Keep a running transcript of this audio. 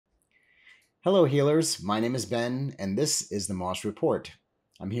Hello, healers. My name is Ben, and this is the Moss Report.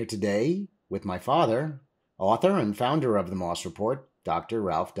 I'm here today with my father, author and founder of the Moss Report, Dr.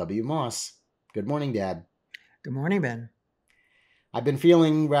 Ralph W. Moss. Good morning, Dad. Good morning, Ben. I've been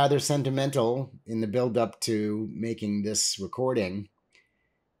feeling rather sentimental in the build-up to making this recording,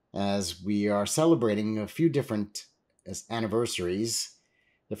 as we are celebrating a few different anniversaries.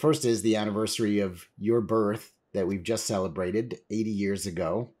 The first is the anniversary of your birth that we've just celebrated 80 years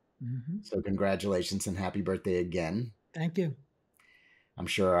ago. So congratulations and happy birthday again. Thank you. I'm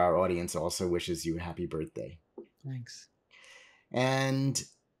sure our audience also wishes you a happy birthday. Thanks. And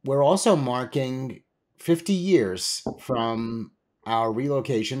we're also marking 50 years from our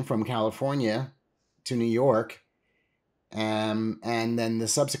relocation from California to New York. And then the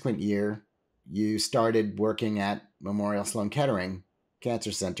subsequent year, you started working at Memorial Sloan Kettering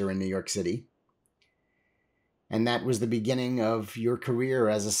Cancer Center in New York City. And that was the beginning of your career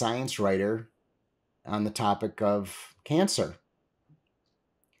as a science writer on the topic of cancer.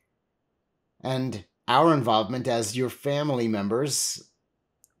 And our involvement as your family members,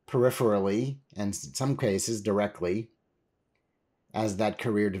 peripherally, and in some cases directly, as that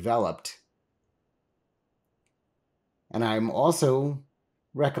career developed. And I'm also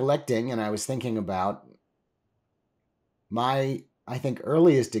recollecting, and I was thinking about my, I think,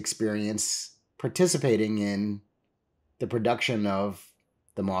 earliest experience participating in the production of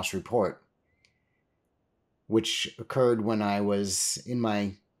the Moss Report, which occurred when I was in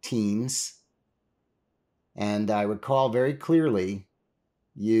my teens. And I recall very clearly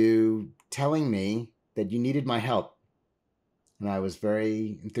you telling me that you needed my help. And I was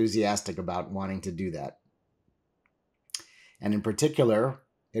very enthusiastic about wanting to do that. And in particular,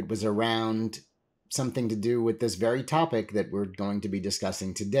 it was around something to do with this very topic that we're going to be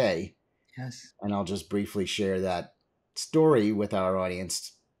discussing today. Yes. And I'll just briefly share that story with our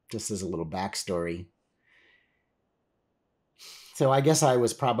audience, just as a little backstory. So I guess I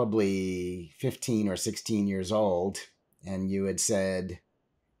was probably 15 or 16 years old, and you had said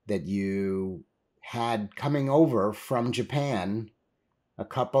that you had coming over from Japan a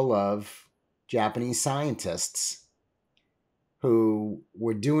couple of Japanese scientists who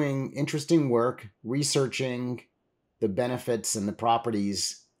were doing interesting work researching the benefits and the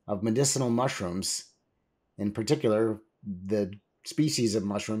properties of medicinal mushrooms, in particular, the species of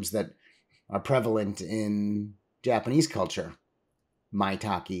mushrooms that are prevalent in Japanese culture,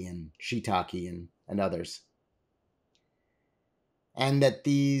 maitake and shiitake and others. And that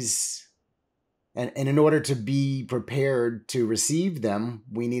these, and in order to be prepared to receive them,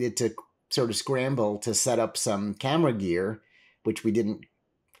 we needed to sort of scramble to set up some camera gear, which we didn't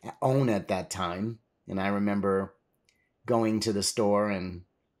own at that time. And I remember going to the store and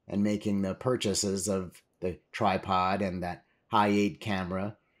making the purchases of the tripod and that high-8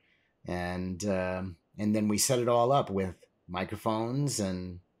 camera. And then we set it all up with microphones.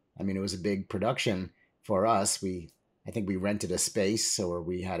 And I mean, it was a big production for us. I think we rented a space, or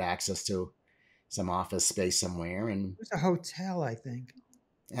we had access to some office space somewhere. And it was a hotel, I think.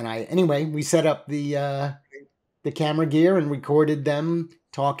 And anyway, we set up the camera gear and recorded them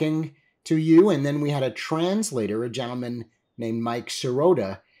talking to you. And then we had a translator, a gentleman named Mike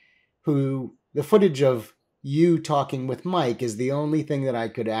Shirota, who the footage of you talking with Mike is the only thing that I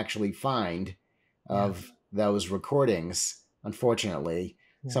could actually find of those recordings. Unfortunately,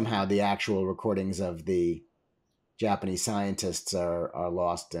 somehow the actual recordings of the Japanese scientists are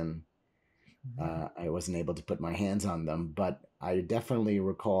lost, and I wasn't able to put my hands on them. But I definitely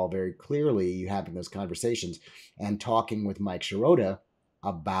recall very clearly you having those conversations and talking with Mike Shirota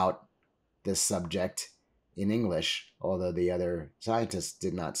about this subject in English, although the other scientists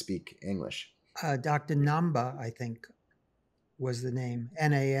did not speak English. Dr. Namba, I think, was the name,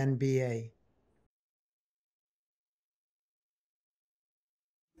 Nanba.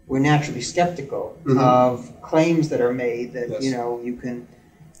 We're naturally skeptical of claims that are made that, you can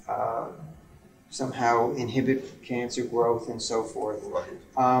somehow inhibit cancer growth and so forth.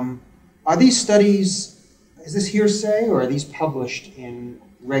 Are these studies, is this hearsay, or are these published in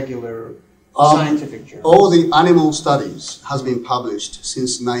regular scientific journals? All the animal studies has been published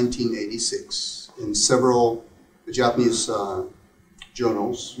since 1986 in several Japanese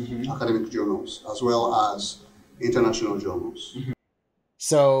journals, academic journals, as well as international journals.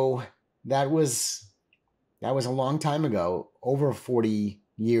 So that was a long time ago, over 40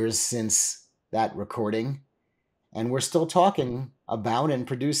 years since that recording, and we're still talking about and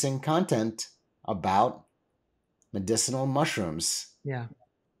producing content about medicinal mushrooms. Yeah.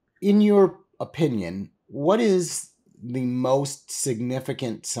 In your opinion, what is the most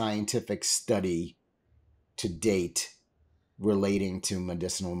significant scientific study to date relating to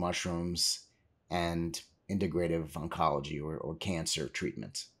medicinal mushrooms and integrative oncology or cancer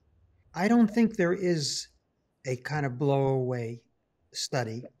treatments? I don't think there is a kind of blowaway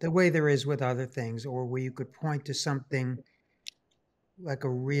study the way there is with other things, or where you could point to something like a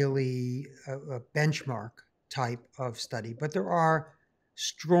really a benchmark type of study. But there are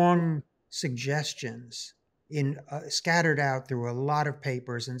strong suggestions in scattered out through a lot of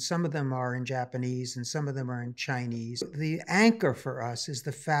papers, and some of them are in Japanese and some of them are in Chinese. The anchor for us is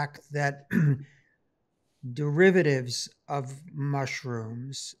the fact that derivatives of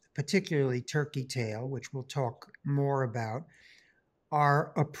mushrooms, particularly turkey tail, which we'll talk more about,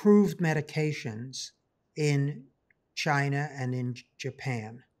 are approved medications in China and in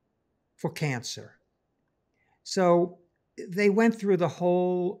Japan for cancer. So they went through the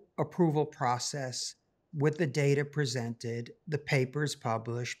whole approval process with the data presented, the papers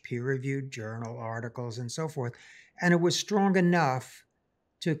published, peer-reviewed journal articles, and so forth. And it was strong enough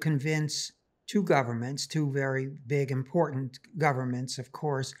to convince two governments, two very big, important governments, of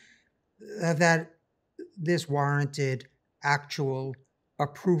course, that this warranted actual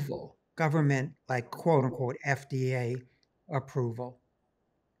approval, government, like quote unquote FDA approval.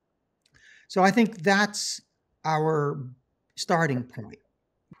 So I think that's our starting point.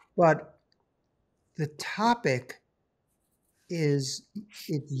 But the topic it's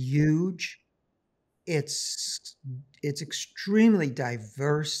huge. It's extremely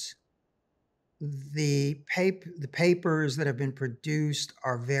diverse. The papers that have been produced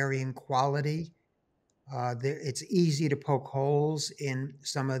are varying quality. It's easy to poke holes in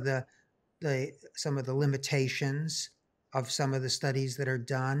some of the limitations of some of the studies that are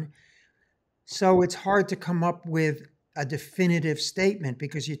done. So it's hard to come up with a definitive statement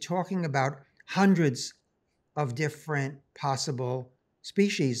because you're talking about hundreds of different possible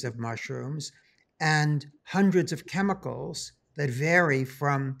species of mushrooms and hundreds of chemicals that vary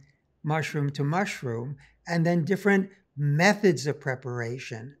from mushroom to mushroom, and then different methods of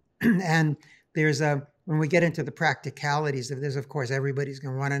preparation. And when we get into the practicalities of this, of course, everybody's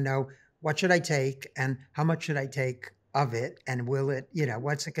going to want to know, what should I take and how much should I take of it, and will it,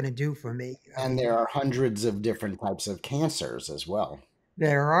 what's it going to do for me? And there are hundreds of different types of cancers as well.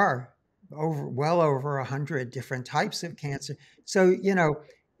 There are well over 100 different types of cancer. So,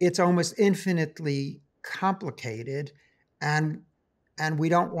 it's almost infinitely complicated, and we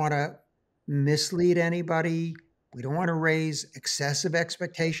don't want to mislead anybody. We don't want to raise excessive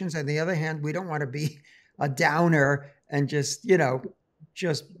expectations. On the other hand, we don't want to be a downer and just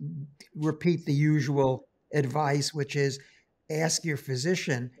repeat the usual advice, which is ask your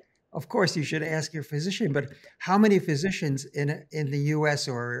physician. Of course, you should ask your physician, but how many physicians in the US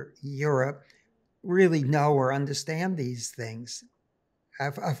or Europe really know or understand these things?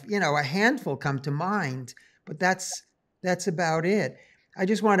 A handful come to mind, but that's about it. I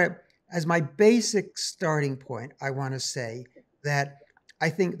just want to, as my basic starting point, I want to say that I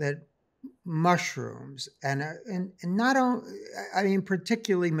think that mushrooms and not only, I mean,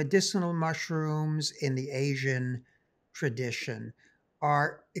 particularly medicinal mushrooms in the Asian tradition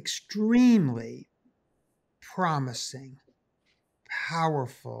are extremely promising,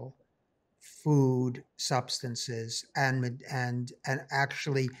 powerful food substances, and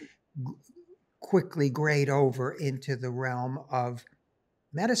actually quickly grade over into the realm of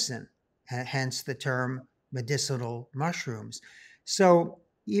medicine, hence the term medicinal mushrooms. So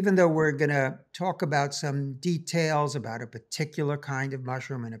even though we're going to talk about some details about a particular kind of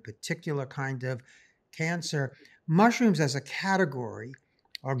mushroom and a particular kind of cancer, mushrooms as a category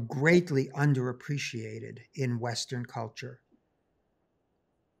are greatly underappreciated in Western culture.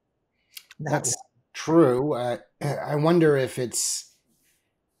 That's true. I wonder if it's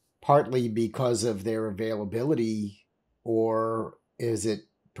partly because of their availability, or is it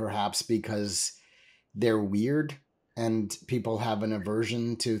perhaps because they're weird and people have an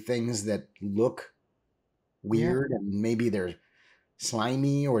aversion to things that look weird, and maybe they're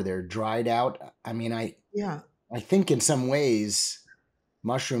slimy or they're dried out. I mean, I think in some ways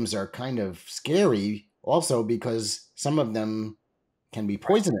mushrooms are kind of scary also because some of them can be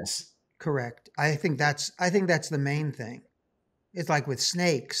poisonous. Correct. I think that's the main thing. It's like with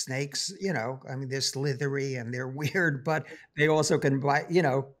snakes. Snakes, I mean, they're slithery and they're weird, but they also can bite,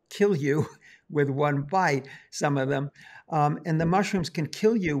 kill you with one bite, some of them. And the mushrooms can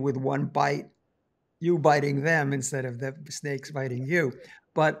kill you with one bite, you biting them instead of the snakes biting you.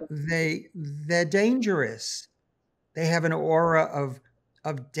 But they're dangerous. They have an aura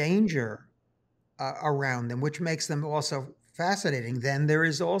of danger around them, which makes them also fascinating. Then there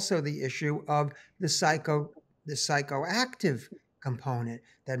is also the issue of the psychoactive component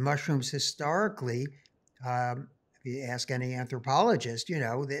that mushrooms historically, if you ask any anthropologist,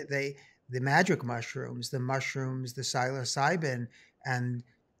 magic mushrooms, the psilocybin, and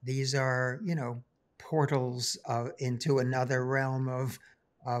these are, portals into another realm of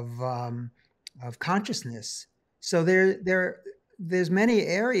of consciousness. So there's many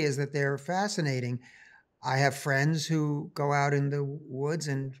areas that they're fascinating. I have friends who go out in the woods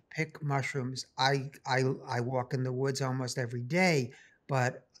and pick mushrooms. I walk in the woods almost every day,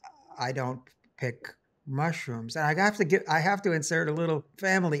 but I don't pick mushrooms. And I have to insert a little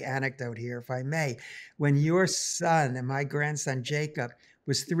family anecdote here, if I may. When your son and my grandson Jacob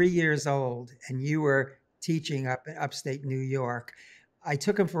was 3 years old, and you were teaching up in upstate New York, I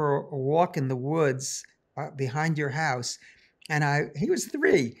took him for a walk in the woods behind your house, and he was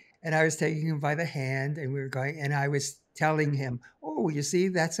 3. And I was taking him by the hand, and we were going, and I was telling him, "Oh, you see,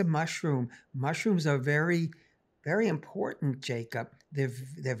 that's a mushroom. Mushrooms are very, very important, Jacob.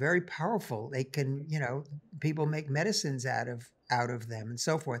 They're very powerful. They can, people make medicines out of them, and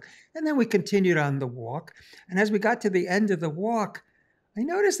so forth." And then we continued on the walk. And as we got to the end of the walk, I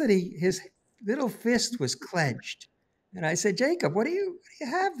noticed that his little fist was clenched. And I said, "Jacob, what do you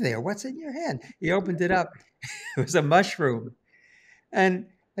have there? What's in your hand?" He opened it up. It was a mushroom. And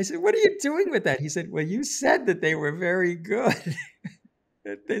I said, "What are you doing with that?" He said, "Well, you said that they were very good,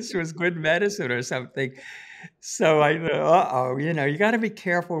 that this was good medicine or something." So I thought, uh-oh, you got to be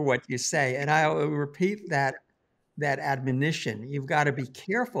careful what you say. And I'll repeat that admonition. You've got to be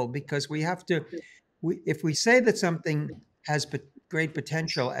careful, because if we say that something has great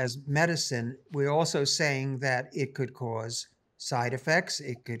potential as medicine, we're also saying that it could cause side effects.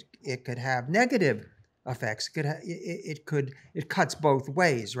 It could have negative effects. It cuts both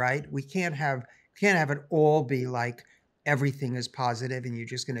ways, right? We can't have it all be like everything is positive and you're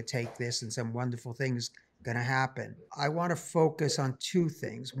just going to take this and some wonderful things going to happen. I want to focus on 2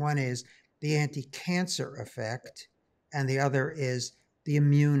 things. One is the anti-cancer effect, and the other is the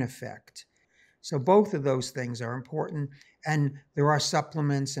immune effect. So both of those things are important, and there are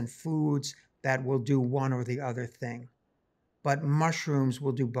supplements and foods that will do one or the other thing, but mushrooms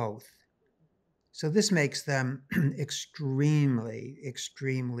will do both. So this makes them extremely,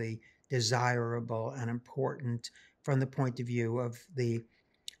 extremely desirable and important from the point of view of the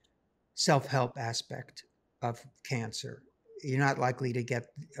self-help aspect of cancer. You're not likely to get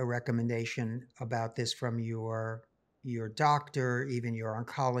a recommendation about this from your doctor, even your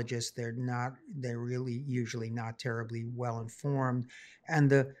oncologist. They're really usually not terribly well informed. And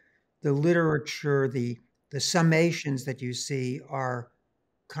the literature, the summations that you see are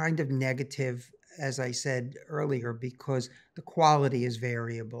kind of negative, as I said earlier, because the quality is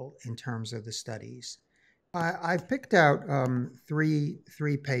variable in terms of the studies. I've picked out three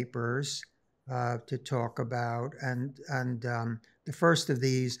papers to talk about, and the first of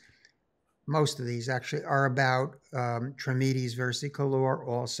these, most of these actually, are about Trametes versicolor,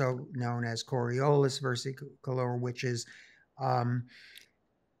 also known as Coriolus versicolor,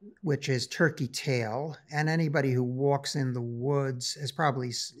 which is turkey tail. And anybody who walks in the woods has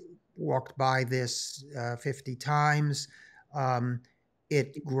probably walked by this 50 times.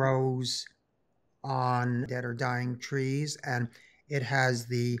 It grows on dead or dying trees, and it has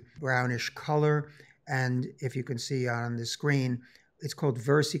the brownish color. And if you can see on the screen, it's called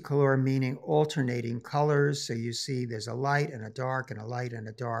versicolor, meaning alternating colors. So you see there's a light and a dark and a light and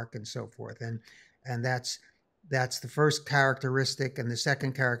a dark and so forth. And that's the first characteristic. And the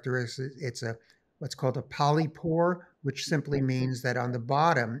second characteristic, it's what's called a polypore, which simply means that on the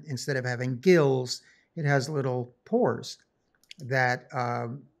bottom, instead of having gills, it has little pores that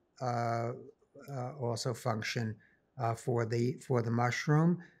also function for the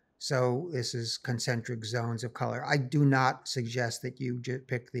mushroom. So this is concentric zones of color. I do not suggest that you just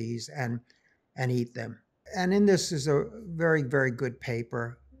pick these and eat them. And in this is a very, very good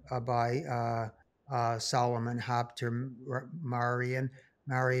paper by Solomon Hopter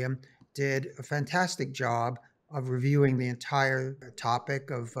Mariam did a fantastic job of reviewing the entire topic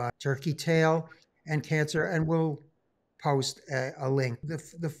of turkey tail and cancer, and we'll post a link.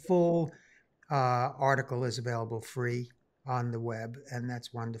 The full article is available free on the web, and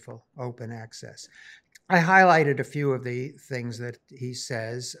that's wonderful, open access. I highlighted a few of the things that he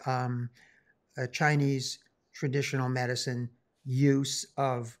says. Chinese traditional medicine use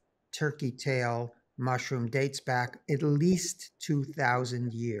of turkey tail mushroom dates back at least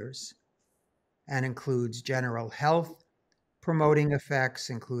 2,000 years and includes general health promoting effects,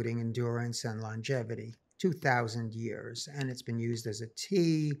 including endurance and longevity. 2,000 years, and it's been used as a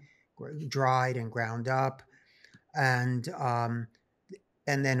tea, dried and ground up, and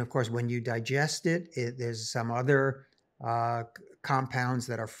then of course when you digest it, there's some other compounds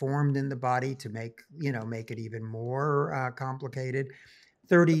that are formed in the body to make it even more complicated.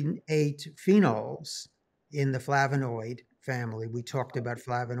 38 phenols in the flavonoid family. We talked about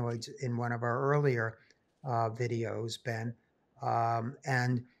flavonoids in one of our earlier videos, Ben.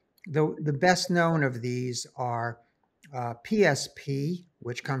 And the best known of these are PSP,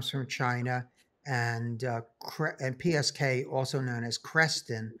 which comes from China, and PSK, also known as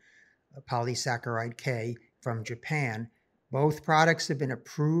Crestin, polysaccharide K, from Japan. Both products have been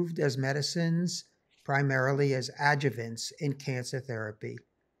approved as medicines, primarily as adjuvants in cancer therapy.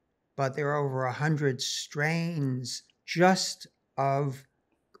 But there are over 100 strains just of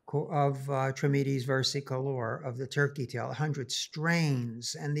Trametes versicolor, of the turkey tail, 100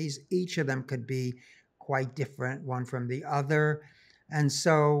 strains, and each of them could be quite different one from the other. And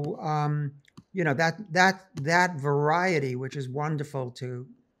so, that variety, which is wonderful to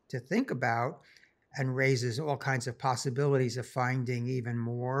think about, and raises all kinds of possibilities of finding even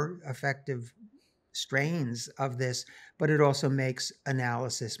more effective strains of this, but it also makes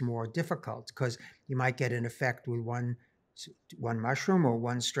analysis more difficult because you might get an effect with one mushroom or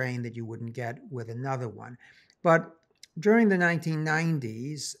one strain that you wouldn't get with another one. But during the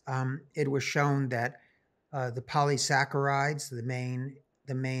 1990s, it was shown that the polysaccharides,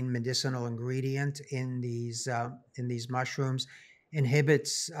 the main medicinal ingredient in these mushrooms,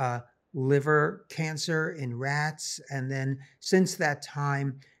 inhibits liver cancer in rats. And then since that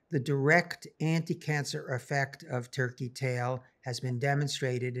time, the direct anti-cancer effect of turkey tail has been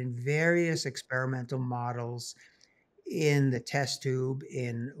demonstrated in various experimental models, in the test tube,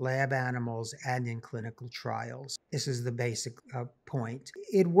 in lab animals, and in clinical trials. This is the basic point.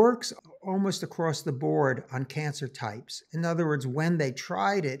 It works almost across the board on cancer types. In other words, when they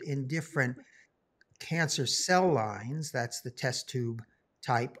tried it in different cancer cell lines, that's the test tube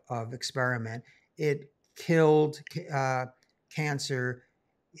type of experiment, it killed cancer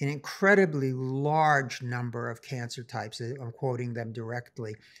in an incredibly large number of cancer types. I'm quoting them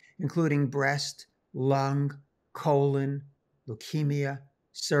directly, including breast, lung, colon, leukemia,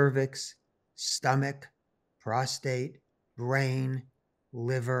 cervix, stomach, prostate, brain,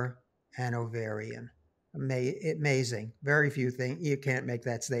 liver, and ovarian. Amazing. Very few things. You can't make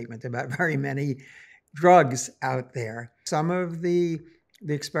that statement about very many drugs out there. Some of the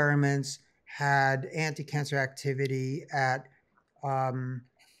experiments had anti-cancer activity at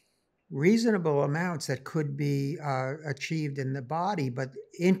reasonable amounts that could be achieved in the body, but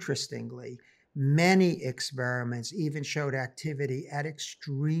interestingly, many experiments even showed activity at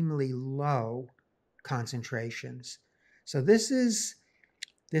extremely low concentrations. So this is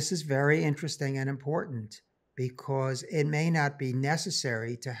very interesting and important, because it may not be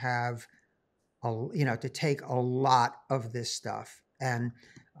necessary to have to take a lot of this stuff. And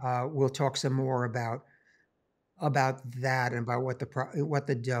we'll talk some more about that and about what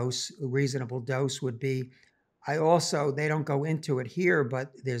the reasonable dose would be. They don't go into it here,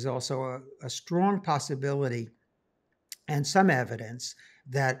 but there's also a strong possibility and some evidence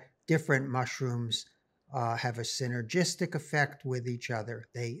that different mushrooms have a synergistic effect with each other.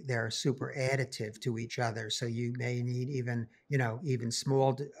 They're super additive to each other. So you may need even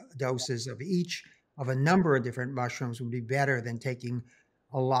small doses of each of a number of different mushrooms would be better than taking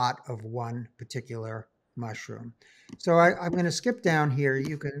a lot of one particular mushroom. So I'm going to skip down here.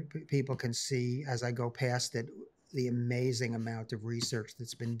 People can see as I go past it the amazing amount of research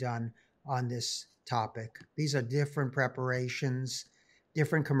that's been done on this topic. These are different preparations,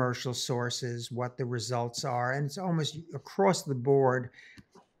 different commercial sources, what the results are, and it's almost across the board.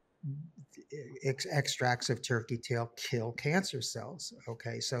 Extracts of turkey tail kill cancer cells.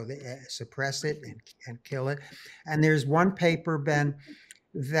 Okay, so they suppress it and kill it. And there's one paper, Ben,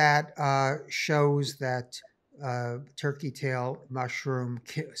 that shows that turkey tail mushroom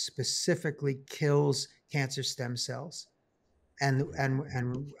specifically kills cancer stem cells, and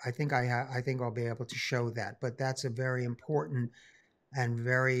I think I'll be able to show that. But that's a very important and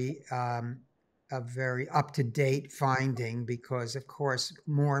a very up-to-date finding, because of course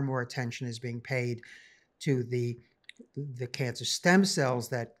more and more attention is being paid to the cancer stem cells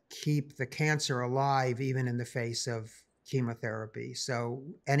that keep the cancer alive even in the face of chemotherapy. So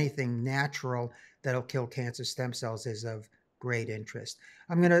anything natural that'll kill cancer stem cells is of great interest.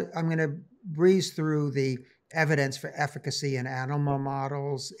 I'm gonna breeze through the evidence for efficacy in animal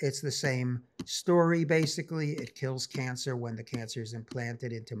models. It's the same story basically. It kills cancer when the cancer is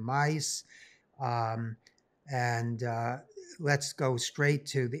implanted into mice. Let's go straight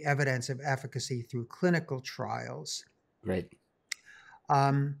to the evidence of efficacy through clinical trials. Great.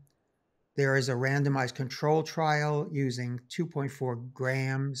 There is a randomized control trial using 2.4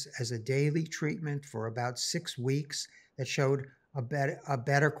 grams as a daily treatment for about 6 weeks that showed a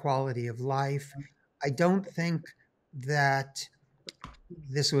better quality of life. I don't think that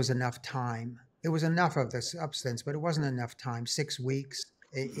this was enough time. It was enough of the substance, but it wasn't enough time. 6 weeks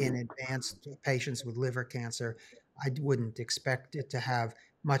in advanced patients with liver cancer, I wouldn't expect it to have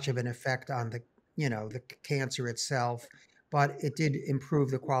much of an effect on the cancer itself, but it did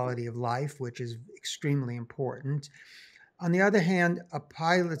improve the quality of life, which is extremely important. On the other hand, a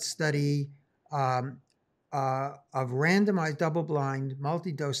pilot study um, of randomized double-blind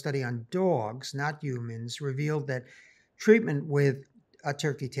multi-dose study on dogs, not humans, revealed that treatment with a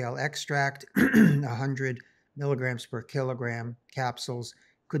turkey tail extract, 100 milligrams per kilogram capsules,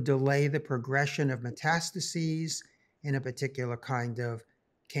 could delay the progression of metastases in a particular kind of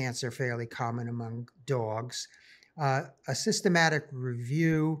cancer fairly common among dogs. A systematic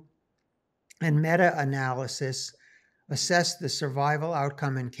review and meta-analysis assessed the survival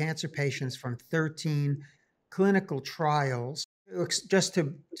outcome in cancer patients from 13 clinical trials. Just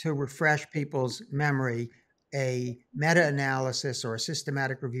to refresh people's memory, a meta-analysis or a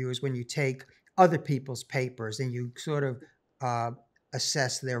systematic review is when you take other people's papers and you sort of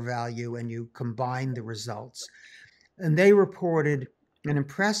assess their value and you combine the results. And they reported an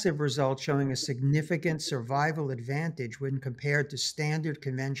impressive result showing a significant survival advantage when compared to standard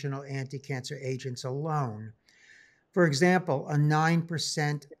conventional anti-cancer agents alone. For example, a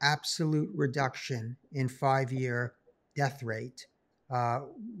 9% absolute reduction in 5-year death rate,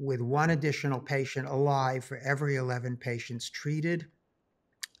 with one additional patient alive for every 11 patients treated.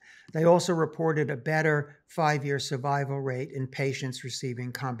 They also reported a better 5-year survival rate in patients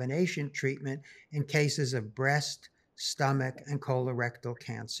receiving combination treatment in cases of breast, stomach, and colorectal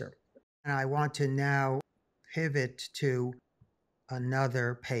cancer. And I want to now pivot to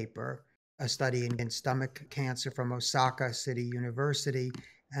another paper, a study in stomach cancer from Osaka City University.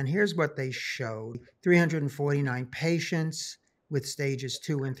 And here's what they showed. 349 patients with stages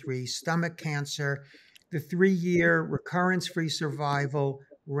 2 and 3 stomach cancer. The 3-year recurrence-free survival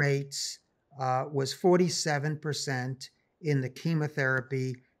rates was 47% in the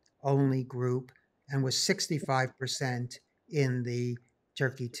chemotherapy-only group and was 65% in the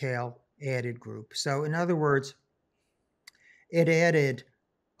turkey tail added group. So in other words, it added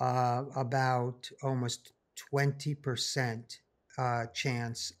about almost 20%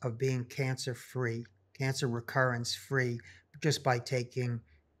 chance of being cancer-free, cancer recurrence-free, just by taking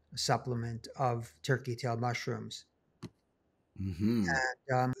a supplement of turkey tail mushrooms. Mm-hmm.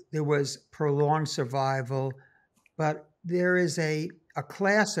 And there was prolonged survival, but there is a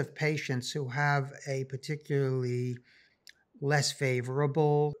class of patients who have a particularly less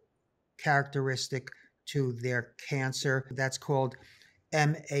favorable characteristic to their cancer. That's called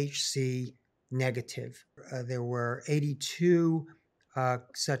MHC negative. There were 82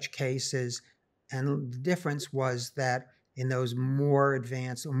 such cases, and the difference was that in those more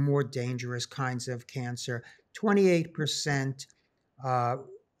advanced or more dangerous kinds of cancer, 28%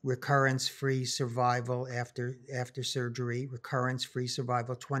 recurrence-free survival after surgery, recurrence-free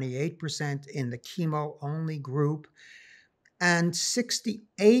survival, 28% in the chemo-only group, and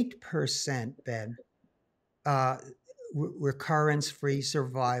 68%, Ben, recurrence-free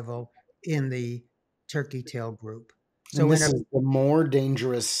survival in the turkey tail group. So and this is the more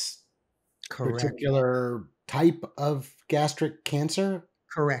dangerous particular type of gastric cancer?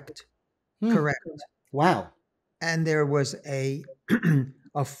 Correct. Correct. Wow. And there was a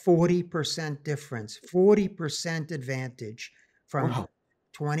 40% difference, 40% advantage from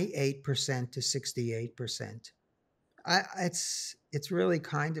 28% to 68%. It's really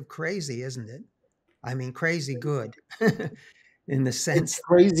kind of crazy, isn't it? I mean, crazy good. In the sense, it's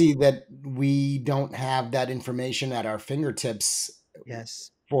crazy that we don't have that information at our fingertips.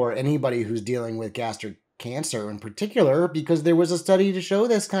 Yes. For anybody who's dealing with gastric cancer in particular, because there was a study to show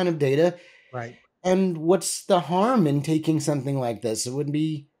this kind of data. Right. And what's the harm in taking something like this? It would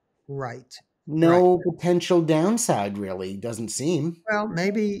be no potential downside, really, doesn't seem. Well,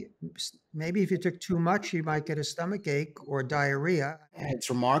 maybe if you took too much, you might get a stomach ache or diarrhea. It's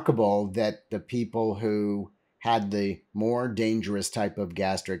remarkable that the people who had the more dangerous type of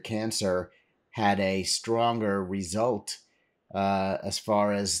gastric cancer had a stronger result as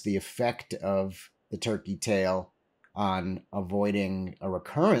far as the effect of the turkey tail on avoiding a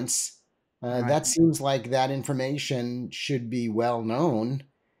recurrence. That seems like that information should be well known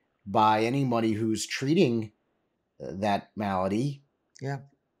by anybody who's treating that malady. Yeah.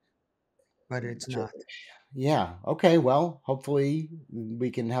 But it's not. Yeah. Okay. Well, hopefully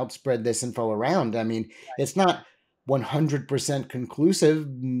we can help spread this info around. I mean, it's not 100% conclusive.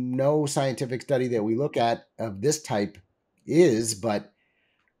 No scientific study that we look at of this type is, but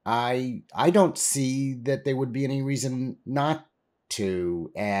I don't see that there would be any reason not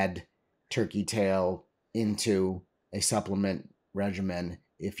to add turkey tail into a supplement regimen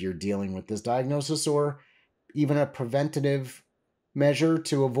if you're dealing with this diagnosis, or even a preventative measure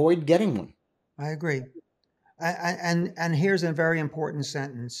to avoid getting one. I agree. And here's a very important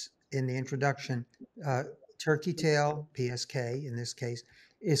sentence in the introduction. Turkey tail, PSK in this case,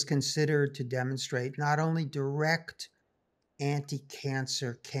 is considered to demonstrate not only direct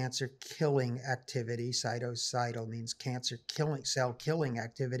anti-cancer, cancer-killing activity, cytocidal means cancer-killing, cell-killing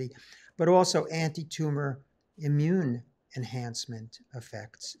activity, but also anti-tumor immune enhancement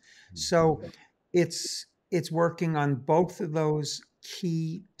effects. So it's working on both of those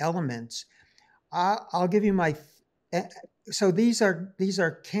key elements. I'll give you my. So these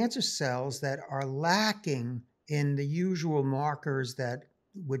are cancer cells that are lacking in the usual markers that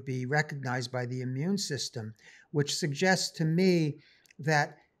would be recognized by the immune system, which suggests to me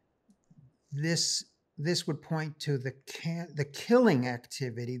that this would point to the killing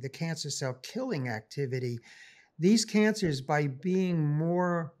activity, the cancer cell killing activity. These cancers, by being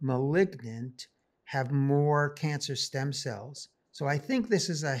more malignant, have more cancer stem cells. So I think this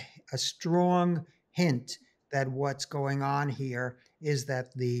is a strong hint that what's going on here is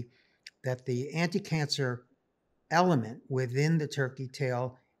that the anti-cancer element within the turkey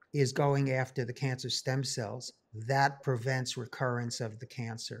tail is going after the cancer stem cells. That prevents recurrence of the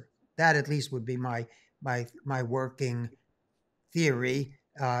cancer. That at least would be my working theory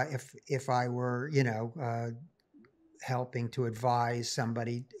if I were helping to advise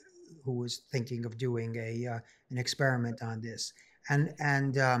somebody who was thinking of doing an experiment on this.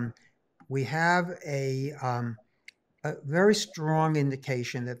 And we have a very strong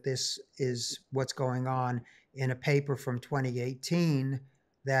indication that this is what's going on in a paper from 2018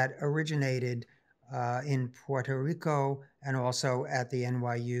 that originated in Puerto Rico and also at the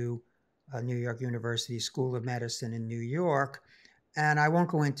NYU, New York University School of Medicine in New York. And I won't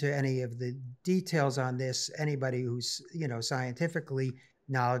go into any of the details on this. Anybody who's scientifically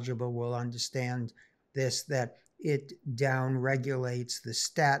knowledgeable will understand this, that it downregulates the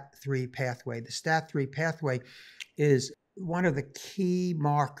STAT3 pathway. The STAT3 pathway is one of the key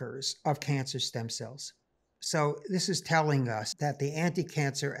markers of cancer stem cells. So this is telling us that the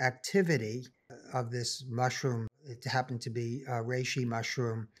anti-cancer activity of this mushroom, it happened to be a reishi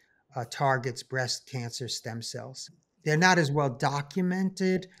mushroom, targets breast cancer stem cells. They're not as well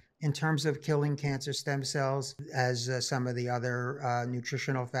documented in terms of killing cancer stem cells as some of the other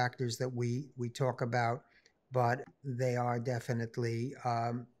nutritional factors that we talk about, but they are definitely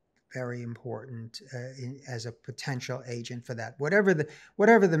very important as a potential agent for that. Whatever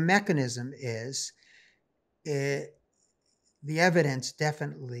the mechanism is, the evidence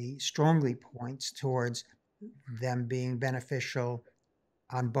definitely strongly points towards them being beneficial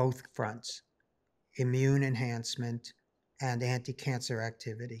on both fronts: immune enhancement and anti-cancer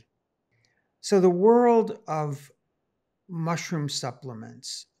activity. So the world of mushroom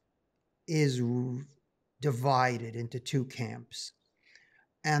supplements is divided into two camps.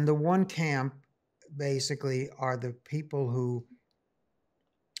 And the one camp basically are the people who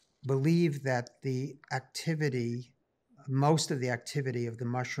believe that the activity, most of the activity of the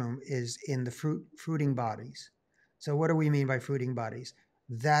mushroom is in the fruiting bodies. So what do we mean by fruiting bodies?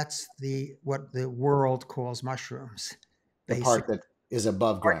 That's what the world calls mushrooms. The part that is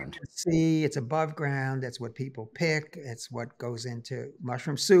above ground. See, it's above ground. That's what people pick. It's what goes into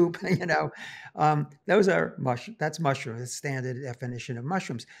mushroom soup. Those are that's mushrooms. It's standard definition of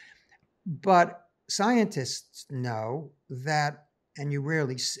mushrooms. But scientists know that, and you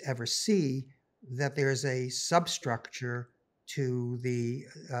rarely ever see that there's a substructure to the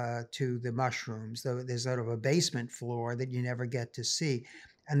mushrooms. There's sort of a basement floor that you never get to see,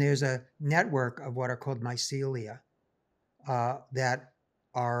 and there's a network of what are called mycelia that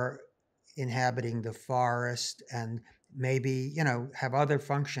are inhabiting the forest and maybe have other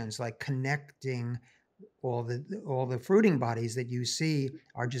functions like connecting all the fruiting bodies that you see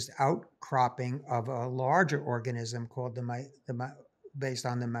are just outcropping of a larger organism called based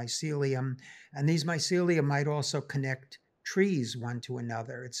on the mycelium, and these mycelia might also connect trees one to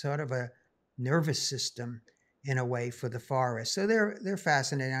another. It's sort of a nervous system in a way for the forest. So they're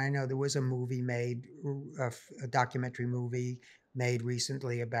fascinating. I know there was a movie made, a documentary movie made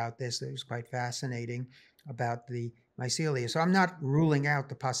recently about this. It was quite fascinating about the mycelia. So I'm not ruling out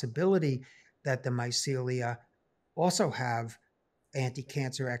the possibility that the mycelia also have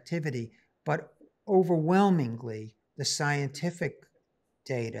anti-cancer activity, but overwhelmingly the scientific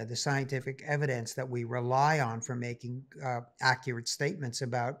data, the scientific evidence that we rely on for making accurate statements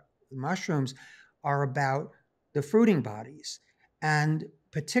about mushrooms are about the fruiting bodies, and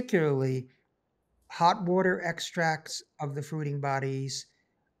particularly hot water extracts of the fruiting bodies,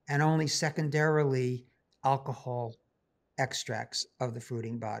 and only secondarily alcohol extracts of the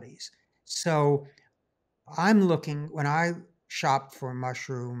fruiting bodies. So I'm looking, when I shop for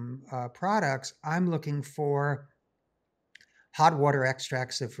mushroom products, I'm looking for hot water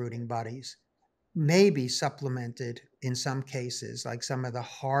extracts of fruiting bodies, maybe supplemented in some cases, like some of the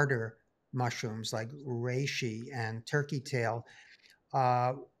harder mushrooms like reishi and turkey tail,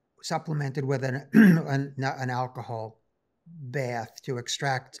 uh, supplemented with an alcohol bath to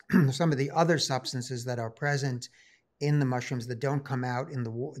extract some of the other substances that are present in the mushrooms that don't come out in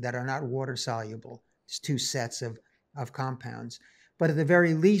the that are not water soluble. It's two sets of compounds. But at the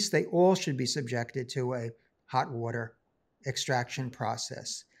very least, they all should be subjected to a hot water extraction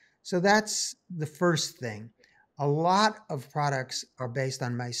process. So that's the first thing. A lot of products are based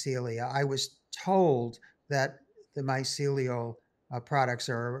on mycelia. I was told that the mycelial products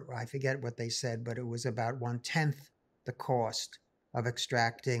are, I forget what they said, but it was about 1/10 the cost of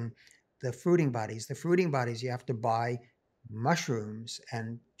extracting the fruiting bodies. The fruiting bodies, you have to buy mushrooms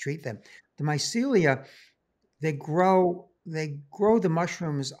and treat them. The mycelia, they grow the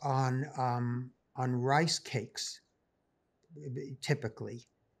mushrooms on rice cakes typically,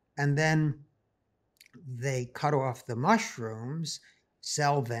 and then they cut off the mushrooms,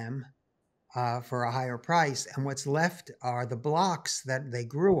 sell them for a higher price, and what's left are the blocks that they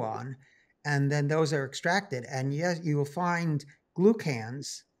grew on, and then those are extracted. And yes, you will find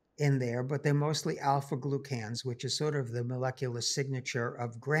glucans in there, but they're mostly alpha glucans, which is sort of the molecular signature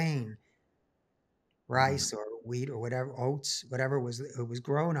of grain, rice or wheat or whatever, oats, whatever it was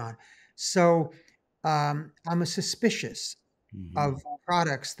grown on. So I'm suspicious of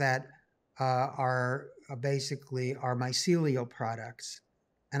products that are basically are mycelial products.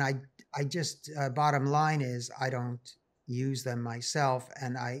 And I just, bottom line is, I don't use them myself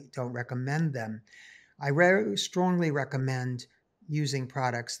and I don't recommend them. I strongly recommend using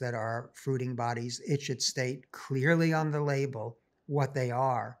products that are fruiting bodies. It should state clearly on the label what they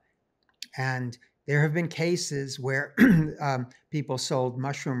are. And there have been cases where people sold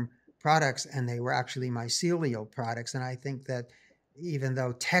mushroom products and they were actually mycelial products. And I think that even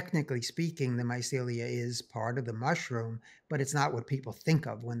though technically speaking, the mycelia is part of the mushroom, but it's not what people think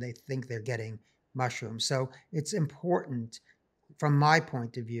of when they think they're getting mushrooms. So it's important, from my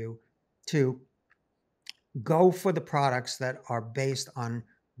point of view, to go for the products that are based on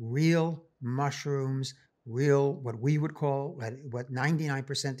real mushrooms, real, what we would call, what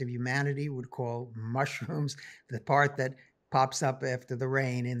 99% of humanity would call mushrooms, the part that pops up after the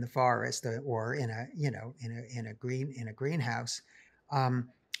rain in the forest or in a, in a greenhouse.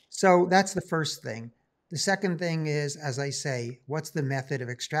 So that's the first thing. The second thing is, as I say, what's the method of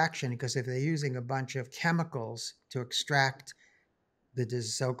extraction? Because if they're using a bunch of chemicals to extract the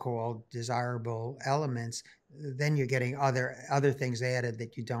so-called desirable elements, then you're getting other things added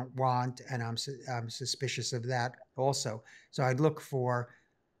that you don't want, and I'm suspicious of that also. So I'd look for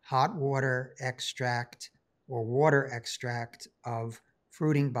hot water extract or water extract of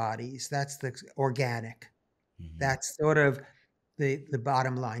fruiting bodies. That's the organic. That's sort of the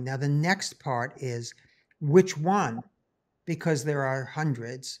bottom line. Now the next part is which one, because there are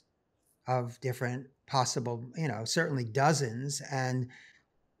hundreds of different possible, certainly dozens, and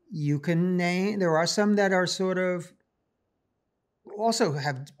you can name, there are some that are sort of also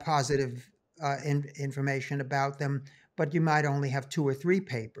have positive information about them, but you might only have 2 or 3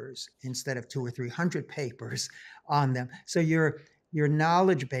 papers instead of 200 or 300 papers on them. So your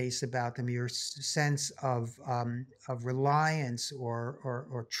knowledge base about them, your sense of reliance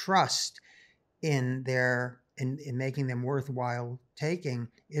or trust in in making them worthwhile taking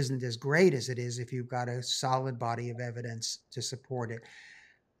isn't as great as it is if you've got a solid body of evidence to support it.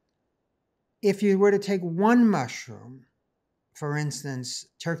 If you were to take one mushroom, for instance,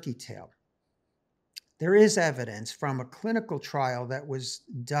 turkey tail, there is evidence from a clinical trial that was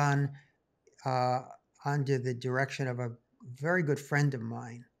done under the direction of a very good friend of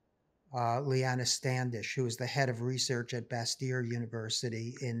mine, Leanna Standish, who is the head of research at Bastyr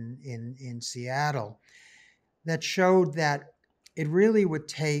University in Seattle, that showed that it really would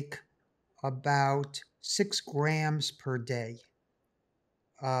take about 6 grams per day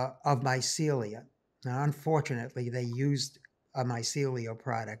of mycelia. Now, unfortunately, they used a mycelial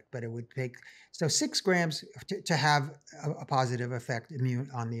product, but it would take, so 6 grams to have a positive effect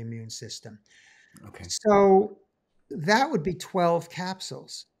on the immune system. Okay. So that would be 12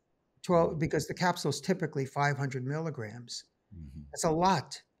 capsules. 12, because the capsule is typically 500 milligrams. That's a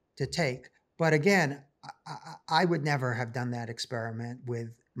lot to take. But again, I would never have done that experiment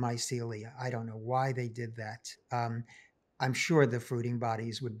with mycelia. I don't know why they did that. I'm sure the fruiting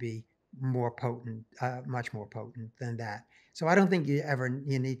bodies would be more potent, much more potent than that. So I don't think you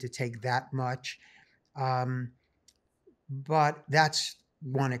need to take that much. but that's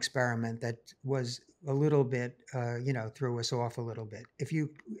one experiment that was a little bit, threw us off a little bit. If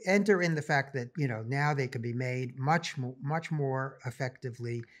you enter in the fact that, now they can be made much more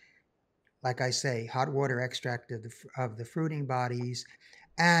effectively, like I say, hot water extract of the fruiting bodies,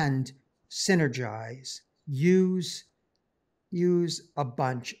 and synergize, use a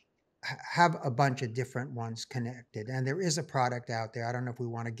bunch, have a bunch of different ones connected. And there is a product out there. I don't know if we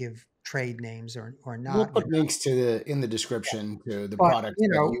want to give trade names or We'll not, put links to in the description to the but products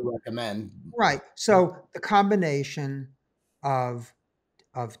that you recommend. right. So the combination of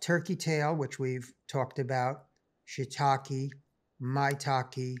turkey tail, which we've talked about, shiitake,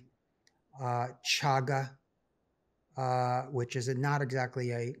 maitake, chaga, which is not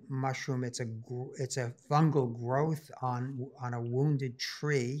exactly a mushroom. It's a fungal growth on a wounded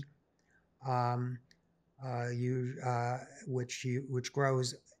tree, um, which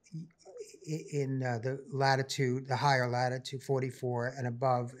grows in the higher latitude, 44 and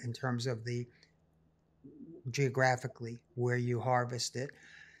above, in terms of the geographically where you harvest it,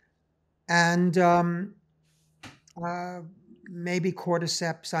 and maybe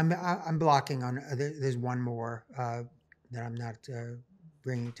cordyceps. I'm blocking on. There's one more that I'm not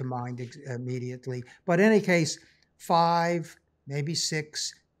bringing to mind immediately. But in any case, 5, maybe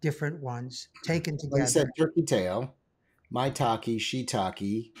 6 different ones taken Well, you together. said turkey tail, maitake,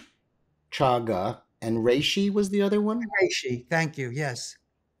 shiitake, chaga, and reishi was the other one? Reishi, thank you. Yes,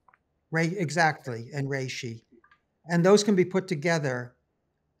 exactly, and reishi, and those can be put together.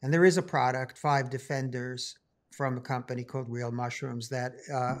 And there is a product, 5 Defenders, from a company called Real Mushrooms that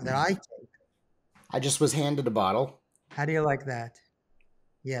I. I just was handed a bottle. How do you like that?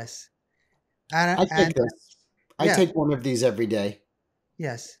 Yes, I and take this. I yeah, take one of these every day.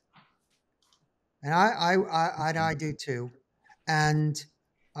 yes, and I do too, and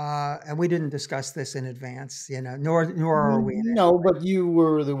we didn't discuss this in advance, nor are we. No, but you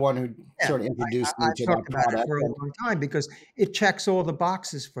were the one who Yeah, sort of introduced me I've to that talked about it product. for a long time because it checks all the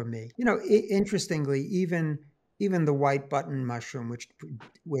boxes for me. Interestingly, even the white button mushroom,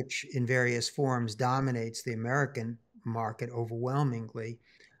 which in various forms dominates the American market overwhelmingly,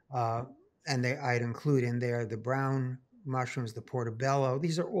 uh, and I'd include in there the brown mushrooms, the portobello.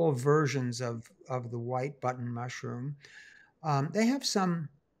 These are all versions of the white button mushroom. They have some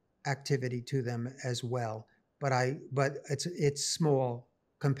activity to them as well, but it's small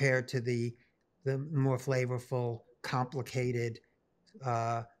compared to the more flavorful, complicated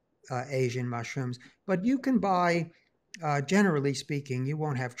uh, Asian mushrooms. But you can buy, generally speaking, you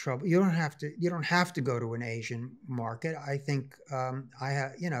won't have trouble. You don't have to go to an Asian market. I think I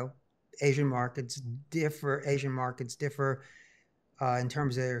have Asian markets differ in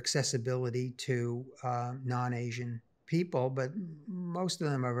terms of their accessibility to non-Asian people, but most of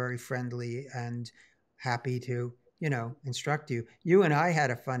them are very friendly and happy to, instruct you. You and I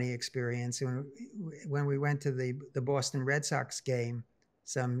had a funny experience when we went to the Boston Red Sox game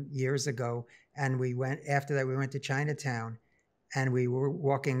some years ago, and after that we went to Chinatown, and we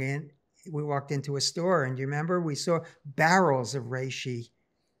walked into a store, and you remember we saw barrels of reishi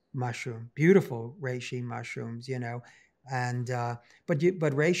beautiful reishi mushrooms, and but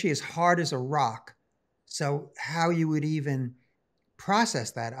reishi is hard as a rock. So how you would even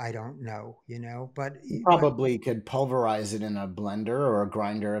process that, I don't know, You but probably could pulverize it in a blender or a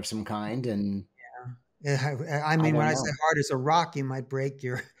grinder of some kind, and I I mean, when don't I say know. hard as a rock, you might break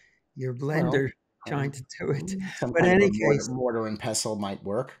your Well, blender trying to do it. some But in kind of any a case, mortar and pestle might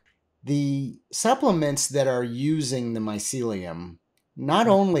work. The supplements that are using the mycelium, not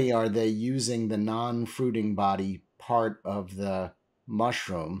only are they using the non-fruiting body part of the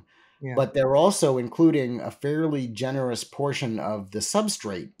mushroom, yeah, but they're also including a fairly generous portion of the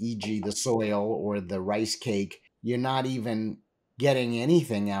substrate, e.g., the soil or the rice cake. You're not even getting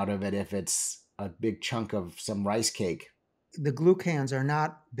anything out of it if it's a big chunk of some rice cake. the glucans are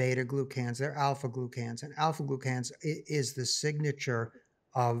not beta glucans; they're alpha glucans, and alpha glucans is the signature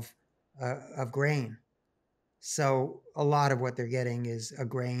of grain. So a lot of what they're getting is a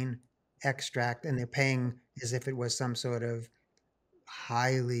grain extract, and they're paying as if it was some sort of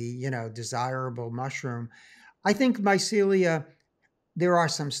highly, desirable mushroom. I think mycelia, there are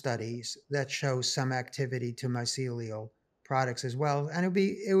some studies that show some activity to mycelial products as well. And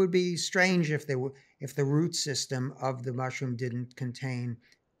it would be strange if the root system of the mushroom didn't contain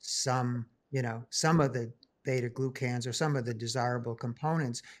some of the beta glucans or some of the desirable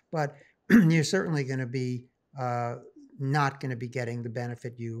components. But you're certainly going to be uh, not going to be getting the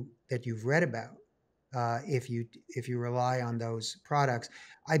benefit that you've read about if you rely on those products.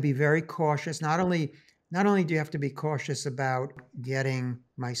 I'd be very cautious. Not only do you have to be cautious about getting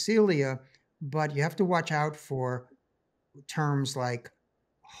mycelia, but you have to watch out for terms like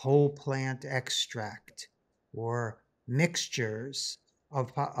whole plant extract or mixtures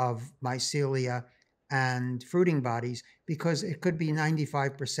of mycelia and fruiting bodies, because it could be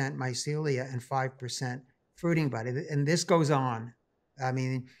 95% mycelia and 5% fruiting body. And this goes on. I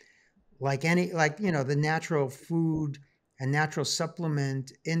mean, the natural food and natural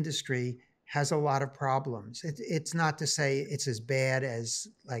supplement industry has a lot of problems. It's not to say it's as bad as,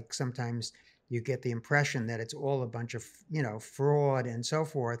 like, sometimes you get the impression that it's all a bunch of fraud and so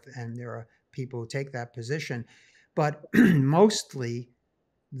forth, and there are people who take that position, but mostly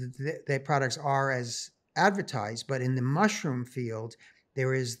their products are as advertised. But in the mushroom field,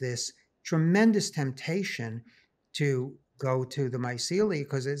 there is this tremendous temptation to go to the mycelia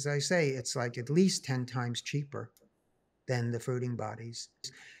because, as I say, it's like at least 10 times cheaper than the fruiting bodies.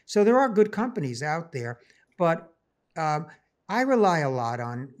 So there are good companies out there, but I rely a lot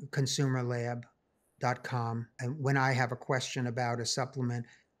on consumerlab.com. And when I have a question about a supplement,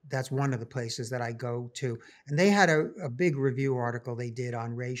 that's one of the places that I go to. And they had a big review article they did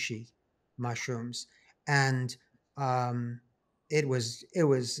on reishi mushrooms, and it was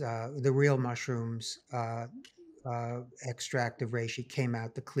the real mushrooms extract of reishi came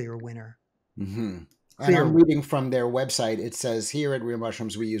out the clear winner. Mm-hmm. And Clear I'm winner. reading from their website. It says here at Real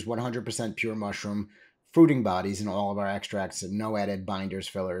Mushrooms, we use 100% pure mushroom fruiting bodies in all of our extracts, and no added binders,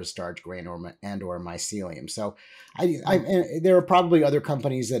 fillers, starch, grain, or mycelium. So, and there are probably other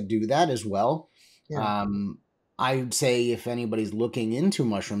companies that do that as well. Yeah. I would say if anybody's looking into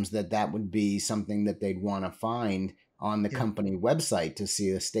mushrooms, that would be something that they'd want to find on the Yeah. company website to see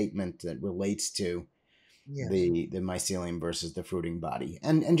a statement that relates to Yes. the mycelium versus the fruiting body.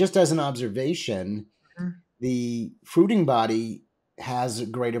 And just as an observation, Mhm. the fruiting body has a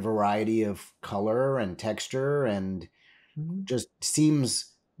greater variety of color and texture, and Mhm. just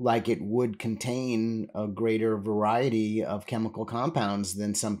seems like it would contain a greater variety of chemical compounds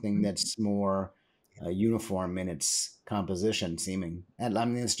than something Mhm. that's more uniform in its composition seeming. And I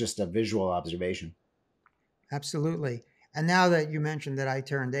mean, it's just a visual observation. Absolutely. And now that you mentioned that I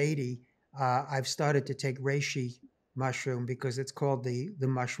turned 80, I've started to take reishi mushroom because it's called the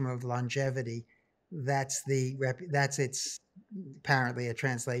mushroom of longevity. That's its apparently a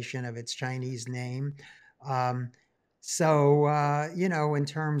translation of its Chinese name. Um, in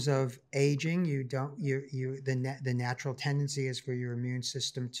terms of aging, you don't you the natural tendency is for your immune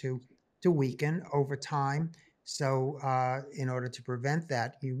system to weaken over time. So in order to prevent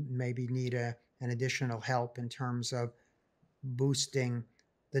that, you maybe need an additional help in terms of boosting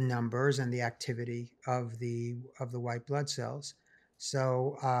the numbers and the activity of the white blood cells.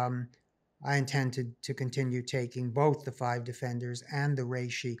 So I intend to continue taking both the five defenders and the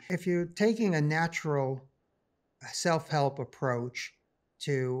reishi. If you're taking a natural self-help approach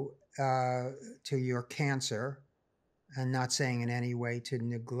to your cancer, and not saying in any way to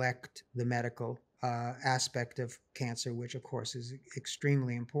neglect the medical aspect of cancer, which of course is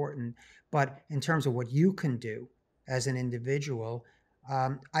extremely important. But in terms of what you can do as an individual,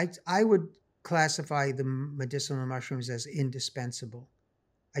 I would classify the medicinal mushrooms as indispensable.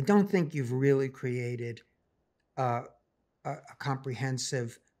 I don't think you've really created a, a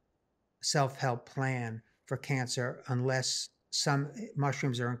comprehensive self-help plan for cancer unless some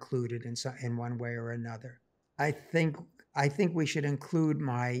mushrooms are included in one way or another. I think I think we should include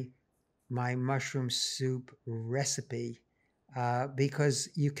my mushroom soup recipe because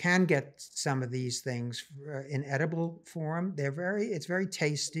you can get some of these things in edible form. It's very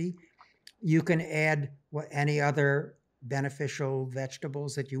tasty. You can add any other beneficial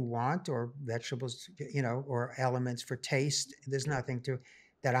vegetables that you want, or vegetables, or elements for taste. There's nothing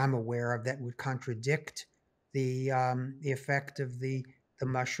that I'm aware of that would contradict the effect of the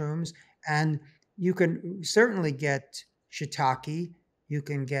mushrooms. And you can certainly get shiitake. You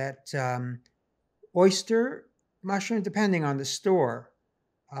can get oyster mushroom, depending on the store.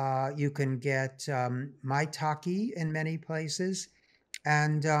 You can get maitake in many places,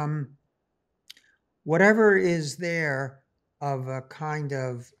 and whatever is there of a kind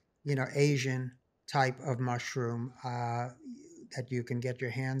of Asian type of mushroom that you can get your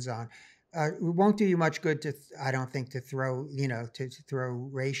hands on. It won't do you much good I don't think, to throw to throw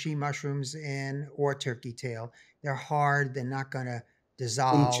reishi mushrooms in, or turkey tail. They're hard. They're not going to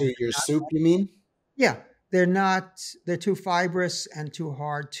dissolve. Into your soup, you mean? Yeah, they're not. They're too fibrous and too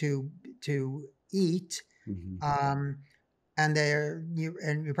hard to eat. Mm-hmm. Um, and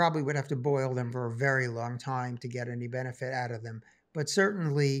you probably would have to boil them for a very long time to get any benefit out of them. But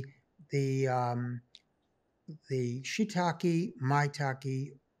certainly the um, the shiitake,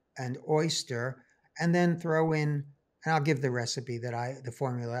 maitake, and oyster, and then throw in. And I'll give the recipe the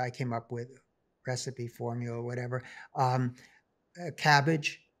formula I came up with. recipe, formula, whatever.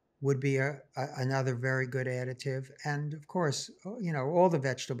 Cabbage would be another very good additive, and of course, all the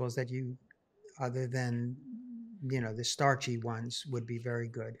vegetables that you, other than the starchy ones, would be very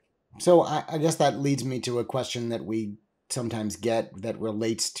good. So I guess that leads me to a question that we sometimes get that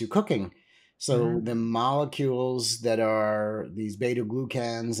relates to cooking. So Mm-hmm. the molecules that are these beta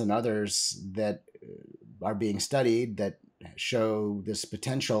glucans and others that are being studied that show this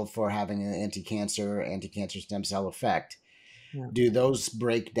potential for having an anti-cancer stem cell effect. Yeah. Do those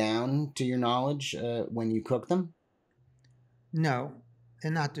break down, to your knowledge, when you cook them? No,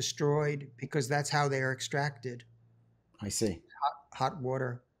 they're not destroyed because that's how they are extracted. I see. Hot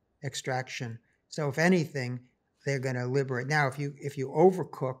water extraction. So if anything, they're going to liberate. Now, if you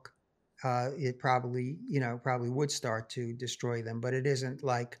overcook, it probably would start to destroy them. But it isn't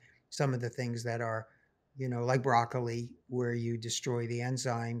like some of the things that are, like broccoli, where you destroy the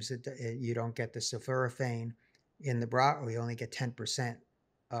enzymes. You don't get the sulforaphane in the broccoli. You only get 10%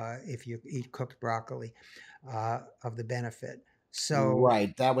 if you eat cooked broccoli of the benefit. So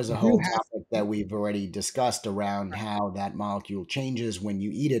Right. That was a you whole have. topic that we've already discussed around how that molecule changes when you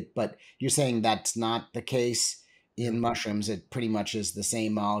eat it. But you're saying that's not the case Yeah. in mushrooms. It pretty much is the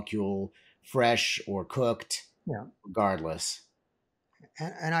same molecule, fresh or cooked, Yeah. regardless.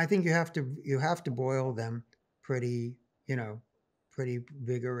 And I think you have to boil them pretty pretty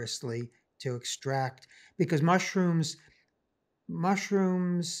vigorously to extract, because mushrooms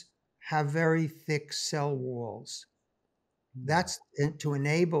have very thick cell walls. That's to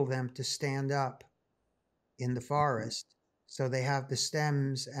enable them to stand up in the forest. So they have the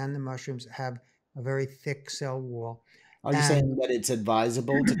stems, and the mushrooms have a very thick cell wall. Are you And saying that it's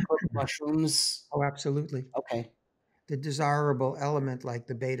advisable to cook mushrooms? oh, absolutely. Okay. The desirable element like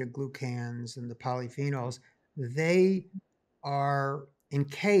the beta glucans and the polyphenols, they are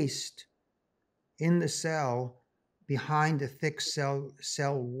encased in the cell behind a thick cell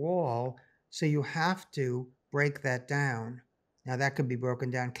wall, so you have to break that down. Now that could be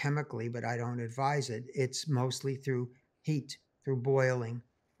broken down chemically, but I don't advise it. It's mostly through heat, through boiling,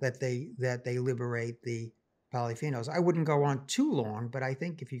 that they liberate the polyphenols. I wouldn't go on too long, but I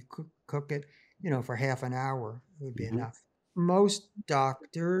think if you cook it, for half an hour, it would be Hmm. enough. Most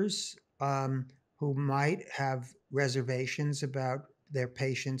doctors who might have reservations about their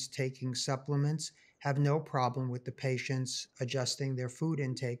patients taking supplements have no problem with the patients adjusting their food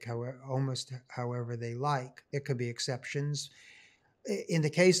intake almost however they like. There could be exceptions. In the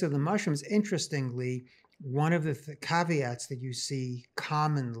case of the mushrooms, interestingly, one of the caveats that you see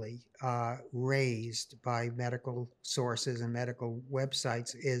commonly raised by medical sources and medical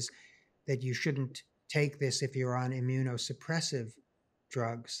websites is that you shouldn't take this if you're on immunosuppressive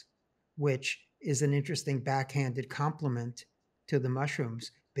drugs, which is an interesting backhanded compliment to the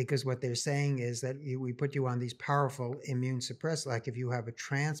mushrooms, because what they're saying is that we put you on these powerful immune suppressants, like if you have a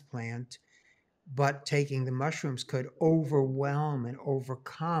transplant, but taking the mushrooms could overwhelm and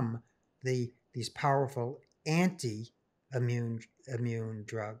overcome these powerful anti-immune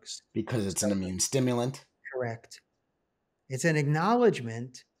drugs. Because it's So, an immune stimulant. correct. It's an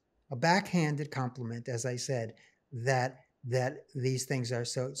acknowledgement, a backhanded compliment, as I said, that these things are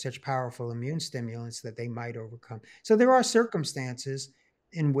such powerful immune stimulants that they might overcome. So there are circumstances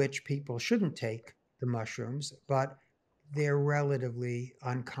in which people shouldn't take the mushrooms, but they're relatively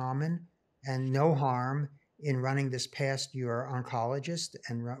uncommon, and no harm in running this past your oncologist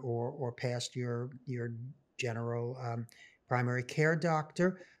or past your general primary care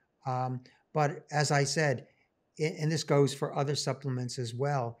doctor. Um, but as I said, and this goes for other supplements as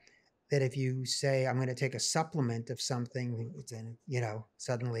well, that if you say I'm going to take a supplement of something, then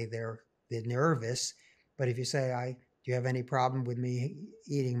suddenly they're nervous. But if you say, do you have any problem with me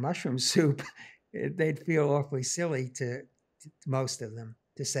eating mushroom soup? They'd feel awfully silly to most of them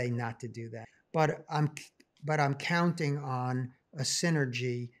to say not to do that. But I'm counting on a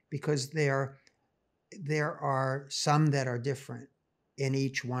synergy, because there are some that are different in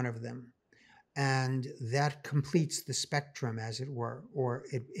each one of them, and that completes the spectrum, as it were, or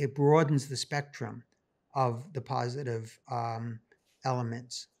it broadens the spectrum of the positive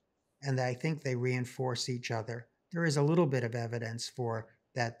elements, and I think they reinforce each other. There is a little bit of evidence for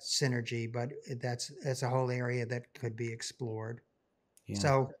that synergy, but that's a whole area that could be explored. Yeah.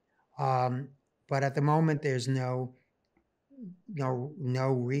 So, um, but at the moment, there's no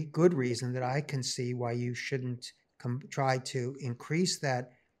good reason that I can see why you shouldn't try to increase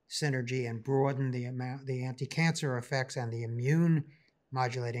that synergy and broaden the anti-cancer effects and the immune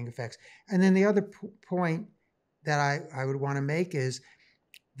modulating effects. And then the other point that I would want to make is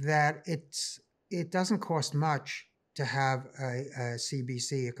that it doesn't cost much to have a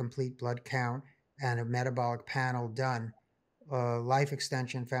CBC, a complete blood count, and a metabolic panel done. Life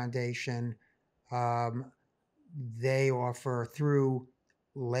Extension Foundation, they offer through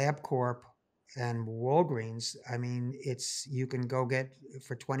LabCorp and Walgreens. I mean, you can go get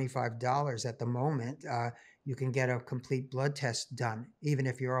for $25 at the moment. You can get a complete blood test done,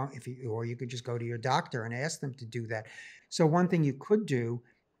 even or you could just go to your doctor and ask them to do that. So one thing you could do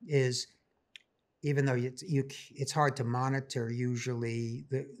is, even though it's hard to monitor usually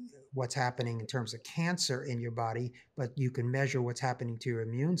what's happening in terms of cancer in your body, but you can measure what's happening to your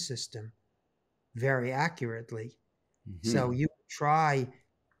immune system very accurately. So you try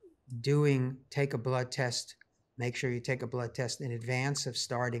take a blood test, make sure you take a blood test in advance of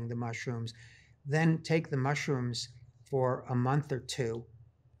starting the mushrooms, then take the mushrooms for a month or two,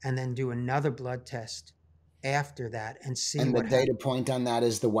 and then do another blood test after that and see And the what happens. data point on that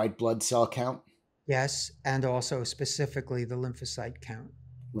is the white blood cell count? Yes, and also specifically the lymphocyte count.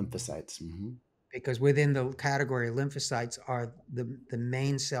 Lymphocytes. Because within the category of lymphocytes are the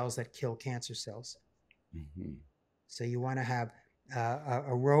main cells that kill cancer cells. So you want to have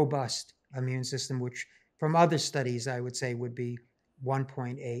a robust immune system, which from other studies, I would say would be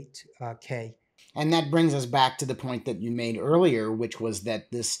 1.8 K. And that brings us back to the point that you made earlier, which was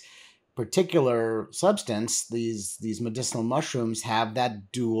that this particular substance, these medicinal mushrooms, have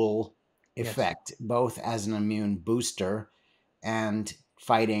that dual effect, both as an immune booster and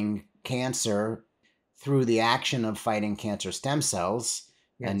fighting cancer through the action of fighting cancer stem cells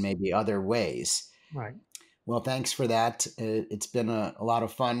and maybe other ways. Right. Well, thanks for that. It's been a lot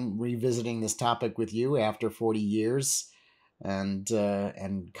of fun revisiting this topic with you after 40 years and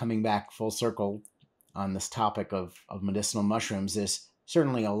coming back full circle on this topic of medicinal mushrooms. There's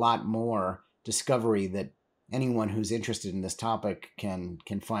certainly a lot more discovery that anyone who's interested in this topic can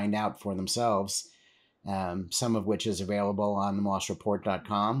find out for themselves, some of which is available on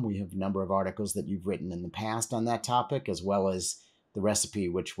themossreport.com. We have a number of articles that you've written in the past on that topic, as well as the recipe,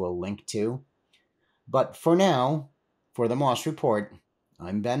 which we'll link to. But for now, for the Moss Report,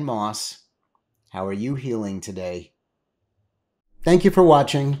 I'm Ben Moss. How are you healing today? Thank you for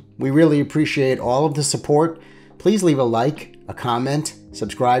watching. We really appreciate all of the support. Please leave a like, a comment,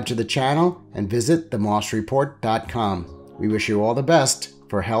 subscribe to the channel, and visit themossreport.com. We wish you all the best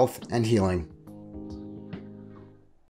for health and healing.